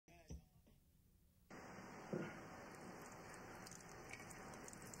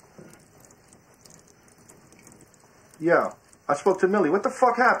Yeah, I spoke to Millie. What the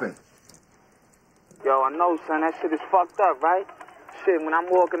fuck happened? Yo, I know, son. That shit is fucked up, right? Shit, when I'm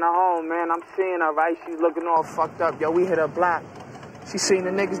walking her home, man, I'm seeing her, right? She's looking all fucked up. Yo, we hit her block. She seen the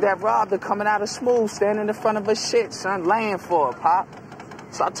niggas that robbed her coming out of Smooth, standing in front of her shit, son, laying for her, Pop.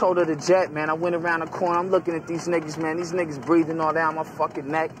 So I told her to jet, man. I went around the corner. I'm looking at these niggas, man. These niggas breathing all down my fucking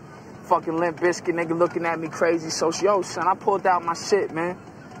neck. Fucking Limp Bizkit nigga looking at me crazy. So, yo, son, I pulled out my shit, man.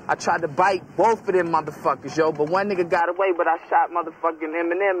 I tried to bite both of them motherfuckers, yo, but one nigga got away, but I shot motherfucking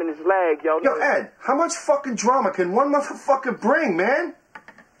Eminem in his leg, yo. Yo, Ed, how much fucking drama can one motherfucker bring, man?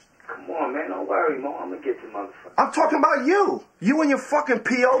 Come on, man, don't worry, Mo. I'm gonna get you, motherfucker. I'm talking about you. You and your fucking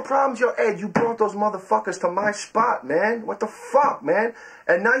PO problems. Yo, Ed, you brought those motherfuckers to my spot, man. What the fuck, man?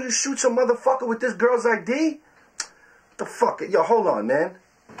 And now you shoot some motherfucker with this girl's ID? What the fuck? Yo, hold on, man.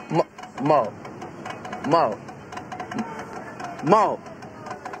 Mo.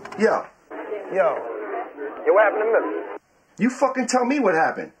 Yeah. Yo, what happened to Millie? You fucking tell me what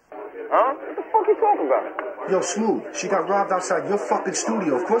happened. Huh? What the fuck you talking about? Yo, Smooth, she got robbed outside your fucking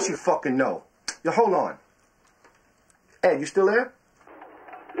studio. Of course you fucking know. Yo, hold on. Ed, you still there?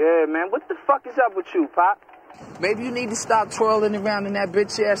 Yeah, man, what the fuck is up with you, Pop? Maybe you need to stop twirling around in that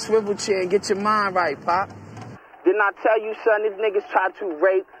bitch-ass swivel chair and get your mind right, Pop. Didn't I tell you, son, these niggas tried to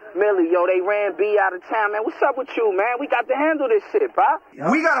rape Millie, yo, they ran B out of town, man. What's up with you, man? We got to handle this shit, Pop.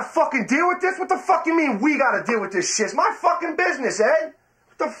 We gotta fucking deal with this? What the fuck you mean we gotta deal with this shit? It's my fucking business, Ed.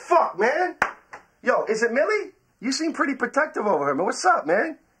 What the fuck, man? Yo, is it Millie? You seem pretty protective over her, man. What's up,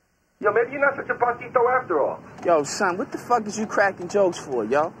 man? Yo, maybe you're not such a patito after all. Yo, son, what the fuck is you cracking jokes for,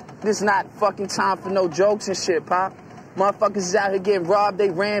 yo? This not fucking time for no jokes and shit, Pop. Motherfuckers is out here getting robbed. They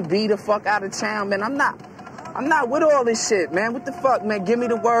ran B the fuck out of town, man. I'm not with all this shit, man. What the fuck, man? Give me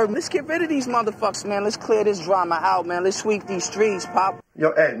the word. Let's get rid of these motherfuckers, man. Let's clear this drama out, man. Let's sweep these streets, Pop. Yo,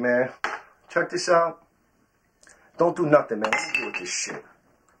 Ed, man. Check this out. Don't do nothing, man. Let's deal with this shit.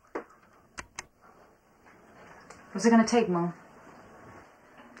 What's it gonna take, Mo?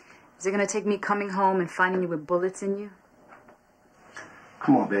 Is it gonna take me coming home and finding you with bullets in you?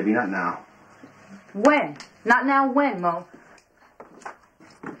 Come on, baby. Not now. When? Not now, when, Mo?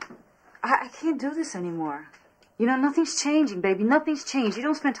 I can't do this anymore. You know, nothing's changing, baby. Nothing's changed. You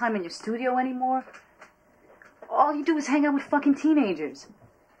don't spend time in your studio anymore. All you do is hang out with fucking teenagers.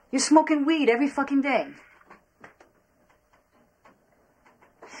 You're smoking weed every fucking day.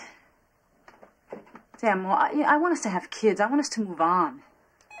 Damn, Mo, I want us to have kids. I want us to move on.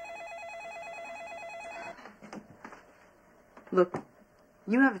 Look,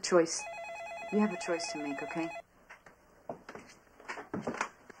 you have a choice. You have a choice to make, okay?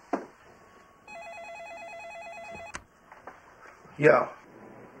 Yo.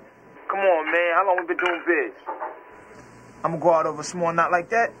 Come on, man. How long we been doing biz? I'm gonna go out over a small knot like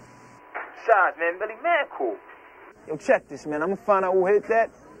that? Besides, man, Billy, man, cool. Yo, check this, man. I'm gonna find out who hit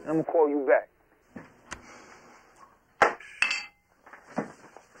that, and I'm gonna call you back.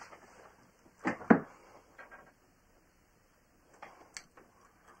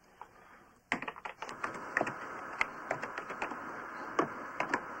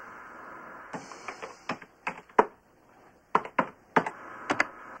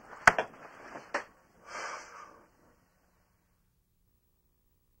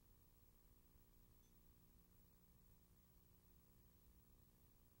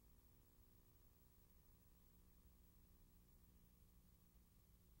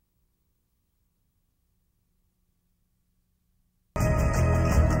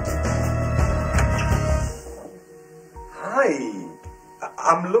 Hi,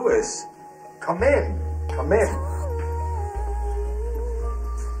 I'm Louis. Come in. Come in.